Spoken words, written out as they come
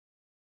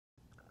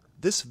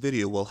This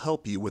video will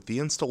help you with the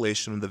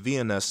installation of the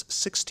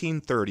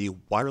VNS1630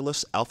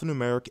 wireless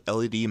alphanumeric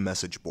LED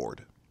message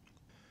board.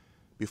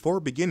 Before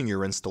beginning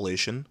your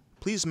installation,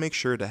 please make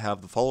sure to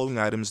have the following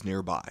items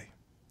nearby: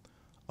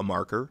 a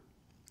marker,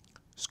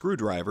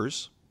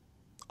 screwdrivers,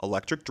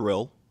 electric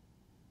drill,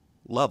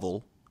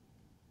 level,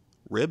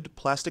 ribbed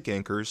plastic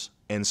anchors,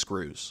 and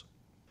screws.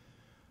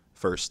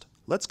 First,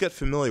 let's get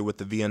familiar with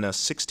the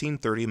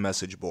VNS1630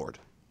 message board.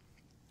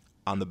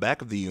 On the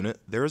back of the unit,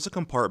 there is a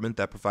compartment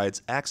that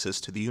provides access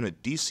to the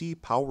unit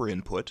DC power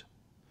input,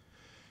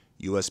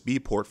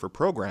 USB port for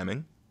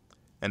programming,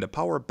 and a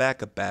power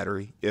backup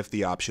battery if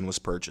the option was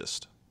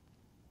purchased.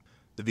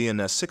 The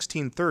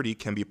VNS1630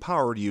 can be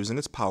powered using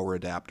its power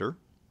adapter,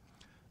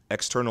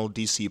 external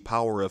DC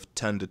power of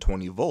 10 to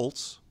 20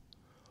 volts,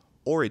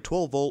 or a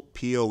 12-volt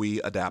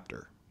PoE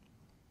adapter.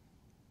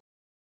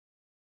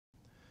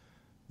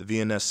 The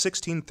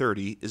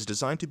VNS1630 is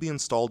designed to be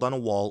installed on a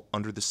wall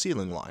under the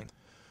ceiling line.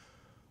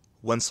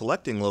 When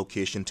selecting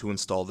location to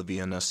install the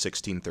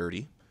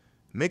VNS1630,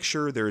 make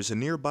sure there is a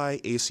nearby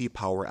AC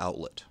power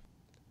outlet.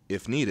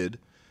 If needed,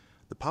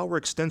 the power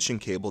extension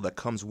cable that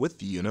comes with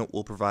the unit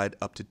will provide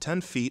up to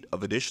 10 feet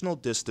of additional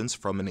distance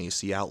from an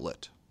AC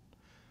outlet.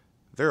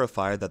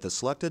 Verify that the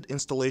selected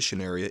installation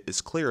area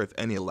is clear of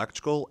any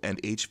electrical and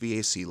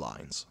HVAC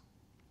lines.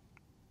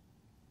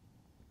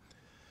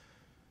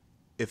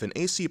 If an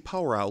AC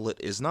power outlet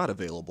is not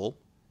available,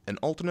 an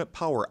alternate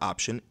power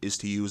option is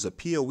to use a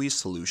PoE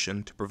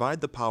solution to provide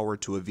the power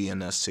to a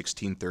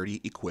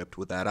VNS1630 equipped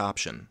with that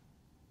option.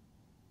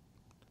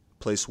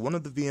 Place one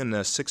of the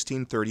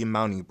VNS1630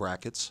 mounting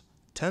brackets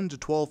 10 to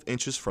 12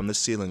 inches from the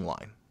ceiling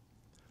line.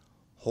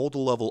 Hold the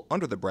level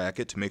under the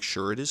bracket to make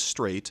sure it is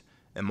straight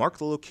and mark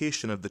the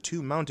location of the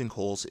two mounting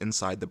holes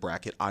inside the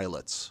bracket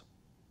eyelets.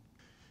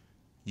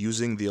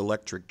 Using the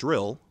electric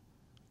drill,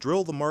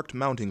 drill the marked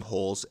mounting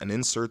holes and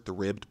insert the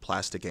ribbed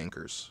plastic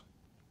anchors.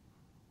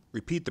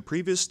 Repeat the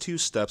previous two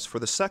steps for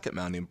the second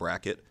mounting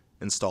bracket,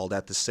 installed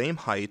at the same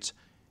height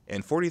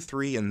and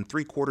 43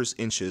 3/4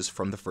 inches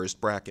from the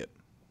first bracket.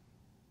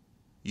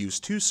 Use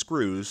two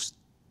screws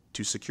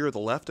to secure the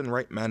left and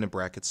right mounting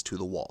brackets to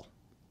the wall.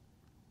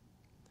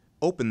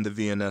 Open the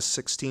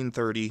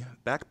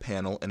VNS1630 back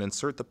panel and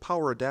insert the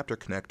power adapter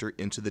connector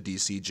into the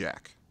DC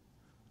jack.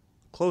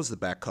 Close the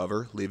back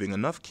cover, leaving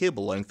enough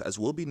cable length as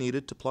will be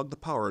needed to plug the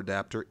power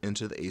adapter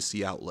into the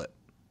AC outlet.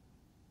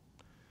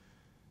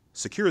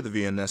 Secure the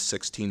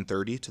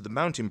VNS1630 to the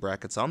mounting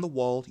brackets on the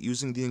wall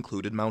using the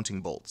included mounting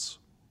bolts.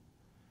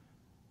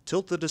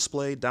 Tilt the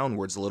display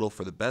downwards a little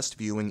for the best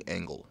viewing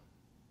angle.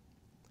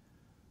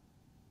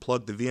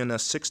 Plug the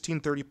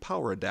VNS1630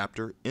 power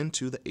adapter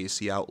into the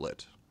AC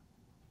outlet.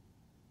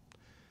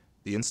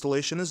 The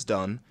installation is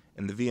done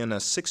and the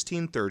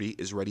VNS1630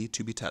 is ready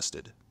to be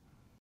tested.